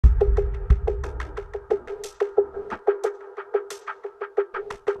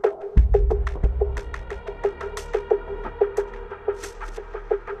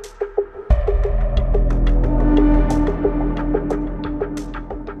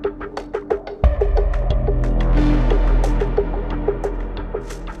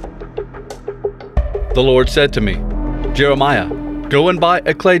The Lord said to me, Jeremiah, go and buy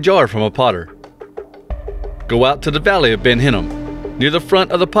a clay jar from a potter. Go out to the valley of Ben Hinnom, near the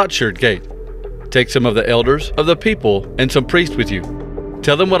front of the potsherd gate. Take some of the elders of the people and some priests with you.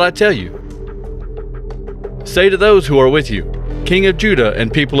 Tell them what I tell you. Say to those who are with you, King of Judah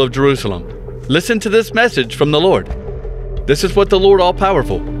and people of Jerusalem, listen to this message from the Lord. This is what the Lord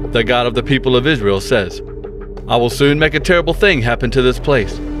All-Powerful, the God of the people of Israel, says. I will soon make a terrible thing happen to this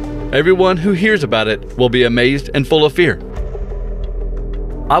place. Everyone who hears about it will be amazed and full of fear.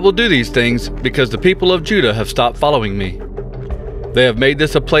 I will do these things because the people of Judah have stopped following me. They have made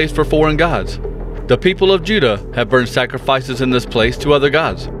this a place for foreign gods. The people of Judah have burned sacrifices in this place to other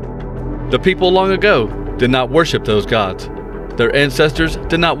gods. The people long ago did not worship those gods. Their ancestors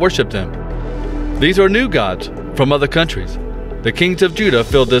did not worship them. These are new gods from other countries. The kings of Judah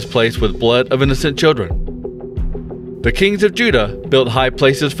filled this place with blood of innocent children. The kings of Judah built high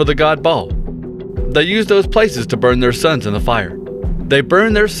places for the god Baal. They used those places to burn their sons in the fire. They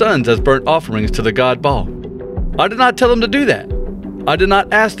burned their sons as burnt offerings to the god Baal. I did not tell them to do that. I did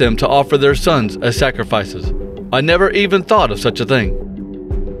not ask them to offer their sons as sacrifices. I never even thought of such a thing.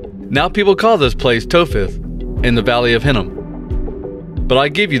 Now people call this place Topheth, in the valley of Hinnom. But I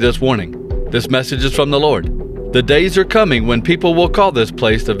give you this warning. This message is from the Lord. The days are coming when people will call this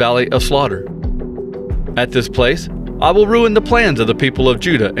place the valley of slaughter. At this place, I will ruin the plans of the people of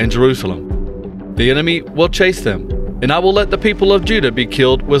Judah and Jerusalem. The enemy will chase them, and I will let the people of Judah be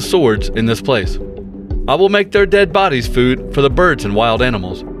killed with swords in this place. I will make their dead bodies food for the birds and wild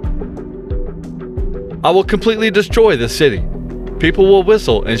animals. I will completely destroy this city. People will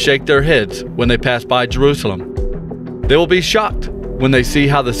whistle and shake their heads when they pass by Jerusalem. They will be shocked when they see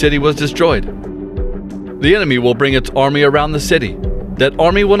how the city was destroyed. The enemy will bring its army around the city. That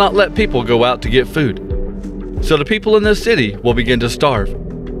army will not let people go out to get food. So the people in this city will begin to starve.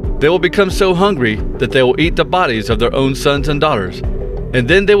 They will become so hungry that they will eat the bodies of their own sons and daughters, and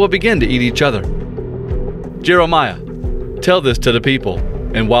then they will begin to eat each other. Jeremiah, tell this to the people,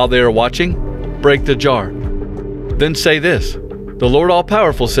 and while they are watching, break the jar. Then say this, the Lord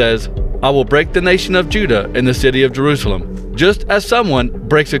All-Powerful says, I will break the nation of Judah and the city of Jerusalem, just as someone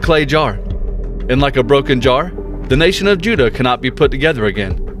breaks a clay jar. And like a broken jar, the nation of Judah cannot be put together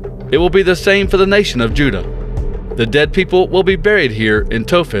again. It will be the same for the nation of Judah. The dead people will be buried here in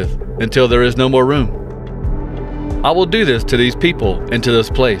Topheth until there is no more room. I will do this to these people and to this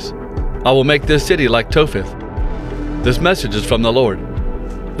place. I will make this city like Topheth. This message is from the Lord.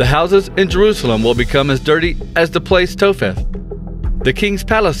 The houses in Jerusalem will become as dirty as the place Topheth. The king's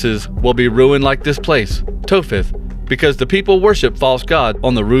palaces will be ruined like this place, Topheth, because the people worship false gods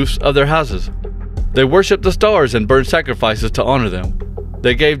on the roofs of their houses. They worship the stars and burn sacrifices to honor them.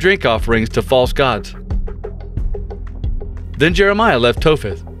 They gave drink offerings to false gods. Then Jeremiah left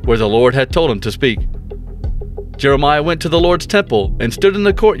Topheth, where the Lord had told him to speak. Jeremiah went to the Lord's temple and stood in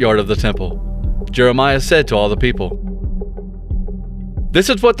the courtyard of the temple. Jeremiah said to all the people, This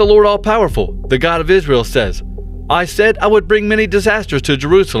is what the Lord All-Powerful, the God of Israel, says. I said I would bring many disasters to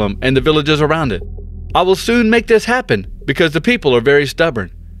Jerusalem and the villages around it. I will soon make this happen because the people are very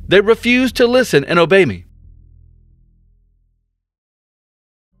stubborn. They refuse to listen and obey me.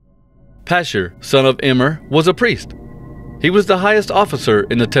 Pashur, son of Immer, was a priest. He was the highest officer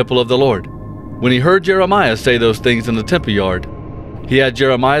in the temple of the Lord. When he heard Jeremiah say those things in the temple yard, he had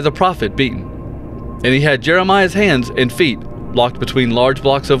Jeremiah the prophet beaten. And he had Jeremiah's hands and feet locked between large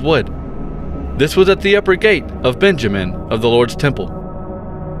blocks of wood. This was at the upper gate of Benjamin of the Lord's temple.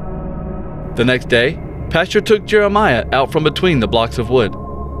 The next day, Pashur took Jeremiah out from between the blocks of wood.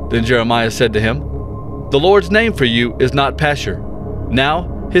 Then Jeremiah said to him, The Lord's name for you is not Pashur.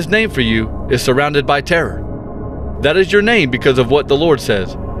 Now his name for you is surrounded by terror. That is your name because of what the Lord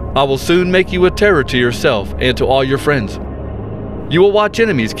says. I will soon make you a terror to yourself and to all your friends. You will watch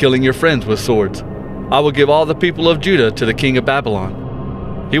enemies killing your friends with swords. I will give all the people of Judah to the king of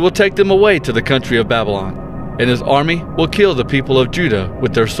Babylon. He will take them away to the country of Babylon, and his army will kill the people of Judah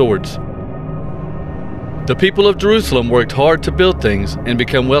with their swords. The people of Jerusalem worked hard to build things and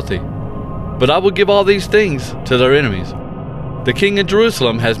become wealthy, but I will give all these things to their enemies. The king in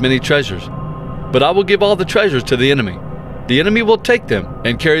Jerusalem has many treasures, but I will give all the treasures to the enemy. The enemy will take them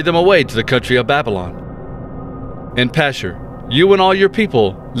and carry them away to the country of Babylon. And Pashur, you and all your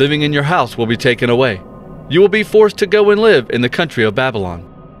people living in your house will be taken away. You will be forced to go and live in the country of Babylon.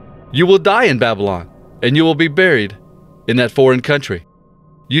 You will die in Babylon, and you will be buried in that foreign country.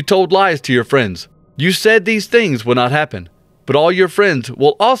 You told lies to your friends. You said these things will not happen, but all your friends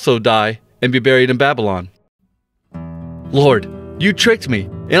will also die and be buried in Babylon. Lord, you tricked me,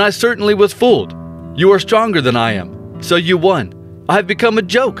 and I certainly was fooled. You are stronger than I am, so you won. I have become a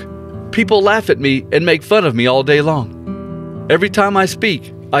joke. People laugh at me and make fun of me all day long. Every time I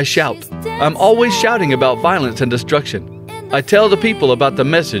speak, I shout. I'm always shouting about violence and destruction. I tell the people about the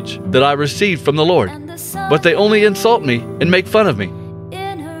message that I received from the Lord, but they only insult me and make fun of me.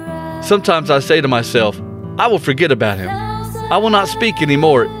 Sometimes I say to myself, I will forget about him. I will not speak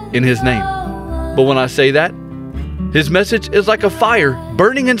anymore in his name. But when I say that, his message is like a fire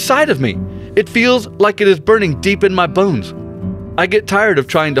burning inside of me. It feels like it is burning deep in my bones. I get tired of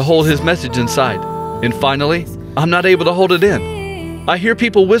trying to hold his message inside, and finally, I'm not able to hold it in. I hear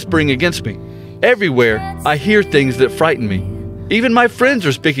people whispering against me. Everywhere, I hear things that frighten me. Even my friends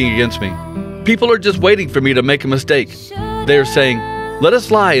are speaking against me. People are just waiting for me to make a mistake. They are saying, let us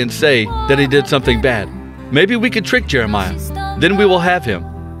lie and say that he did something bad. Maybe we could trick Jeremiah. Then we will have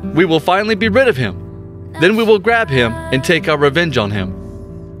him. We will finally be rid of him. Then we will grab him and take our revenge on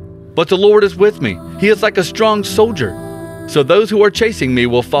him. But the Lord is with me. He is like a strong soldier. So those who are chasing me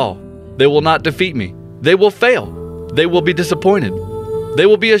will fall. They will not defeat me. They will fail. They will be disappointed. They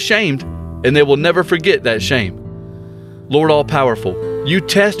will be ashamed, and they will never forget that shame. Lord all-powerful, you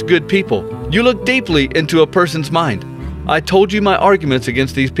test good people. You look deeply into a person's mind. I told you my arguments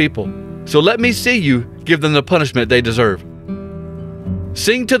against these people. So let me see you give them the punishment they deserve.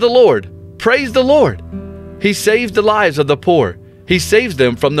 Sing to the Lord. Praise the Lord. He saves the lives of the poor. He saves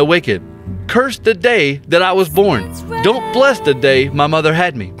them from the wicked. Curse the day that I was born. Don't bless the day my mother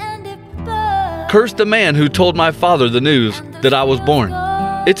had me. Curse the man who told my father the news that I was born.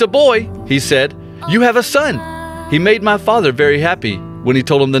 It's a boy, he said. You have a son. He made my father very happy when he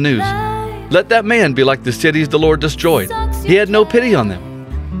told him the news. Let that man be like the cities the Lord destroyed. He had no pity on them.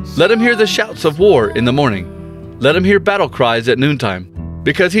 Let him hear the shouts of war in the morning. Let him hear battle cries at noontime,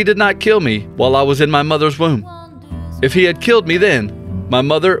 because he did not kill me while I was in my mother's womb. If he had killed me then, my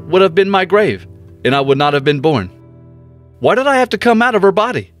mother would have been my grave, and I would not have been born. Why did I have to come out of her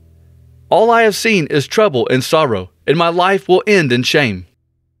body? All I have seen is trouble and sorrow, and my life will end in shame.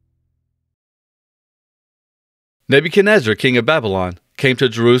 Nebuchadnezzar, king of Babylon, came to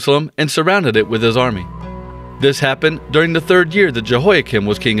Jerusalem and surrounded it with his army. This happened during the 3rd year that Jehoiakim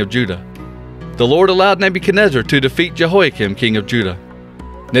was king of Judah. The Lord allowed Nebuchadnezzar to defeat Jehoiakim, king of Judah.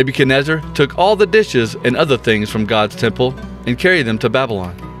 Nebuchadnezzar took all the dishes and other things from God's temple and carried them to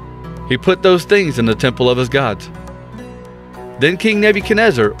Babylon. He put those things in the temple of his gods. Then King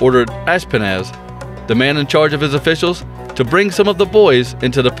Nebuchadnezzar ordered Ashpenaz, the man in charge of his officials, to bring some of the boys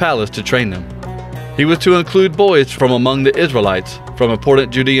into the palace to train them. He was to include boys from among the Israelites, from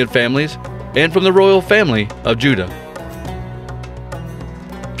important Judean families, and from the royal family of Judah.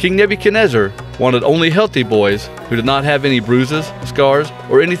 King Nebuchadnezzar wanted only healthy boys who did not have any bruises, scars,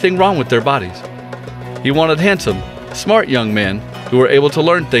 or anything wrong with their bodies. He wanted handsome, smart young men who were able to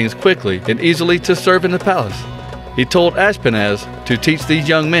learn things quickly and easily to serve in the palace. He told Ashpenaz to teach these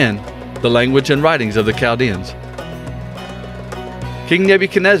young men the language and writings of the Chaldeans. King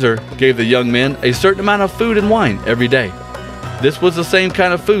Nebuchadnezzar gave the young men a certain amount of food and wine every day. This was the same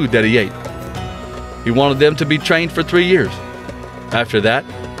kind of food that he ate. He wanted them to be trained for 3 years. After that,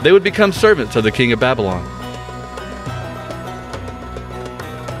 they would become servants of the king of Babylon.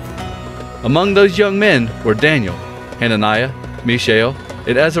 Among those young men were Daniel, Hananiah, Mishael,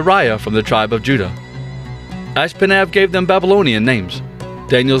 and Azariah from the tribe of Judah. Ashpenaz gave them Babylonian names.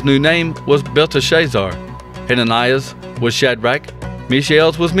 Daniel's new name was Belteshazzar, Hananiah's was Shadrach,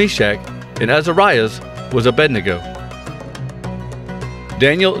 Mishael's was Meshach, and Azariah's was Abednego.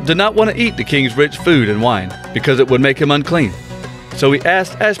 Daniel did not want to eat the king's rich food and wine because it would make him unclean. So he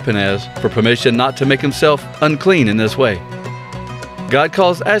asked Ashpenaz for permission not to make himself unclean in this way. God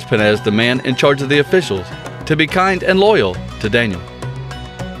calls Ashpenaz, the man in charge of the officials, to be kind and loyal to Daniel.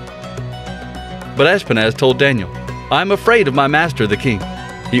 But Ashpenaz told Daniel, I am afraid of my master the king.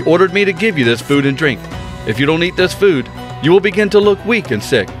 He ordered me to give you this food and drink. If you don't eat this food, you will begin to look weak and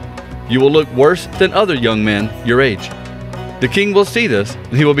sick. You will look worse than other young men your age. The king will see this,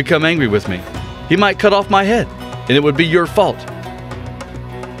 and he will become angry with me. He might cut off my head, and it would be your fault.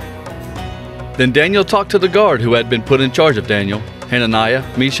 Then Daniel talked to the guard who had been put in charge of Daniel, Hananiah,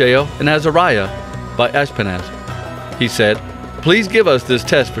 Mishael, and Azariah by Ashpenaz. He said, Please give us this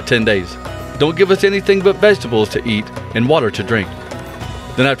test for 10 days. Don't give us anything but vegetables to eat and water to drink.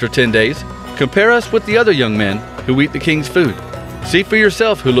 Then after 10 days, compare us with the other young men who eat the king's food. See for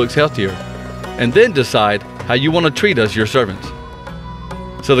yourself who looks healthier, and then decide how you want to treat us, your servants.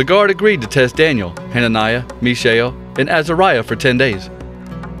 So the guard agreed to test Daniel, Hananiah, Mishael, and Azariah for 10 days.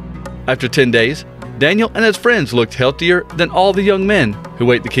 After 10 days, Daniel and his friends looked healthier than all the young men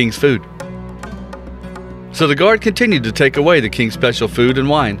who ate the king's food. So the guard continued to take away the king's special food and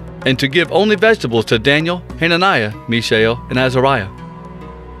wine, and to give only vegetables to Daniel, Hananiah, Mishael, and Azariah.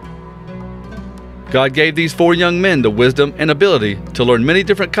 God gave these 4 young men the wisdom and ability to learn many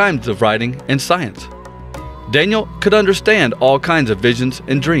different kinds of writing and science. Daniel could understand all kinds of visions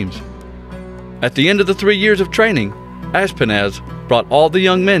and dreams. At the end of the 3 years of training, Ashpenaz brought all the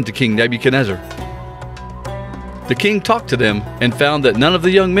young men to King Nebuchadnezzar. The king talked to them and found that none of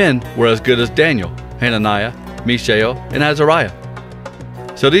the young men were as good as Daniel, Hananiah, Mishael, and Azariah.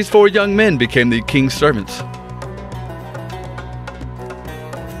 So these 4 young men became the king's servants.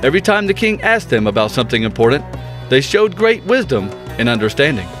 Every time the king asked them about something important, they showed great wisdom and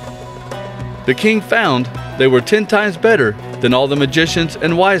understanding. The king found they were 10 times better than all the magicians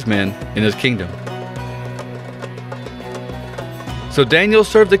and wise men in his kingdom. So Daniel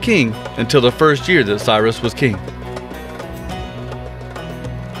served the king until the first year that Cyrus was king.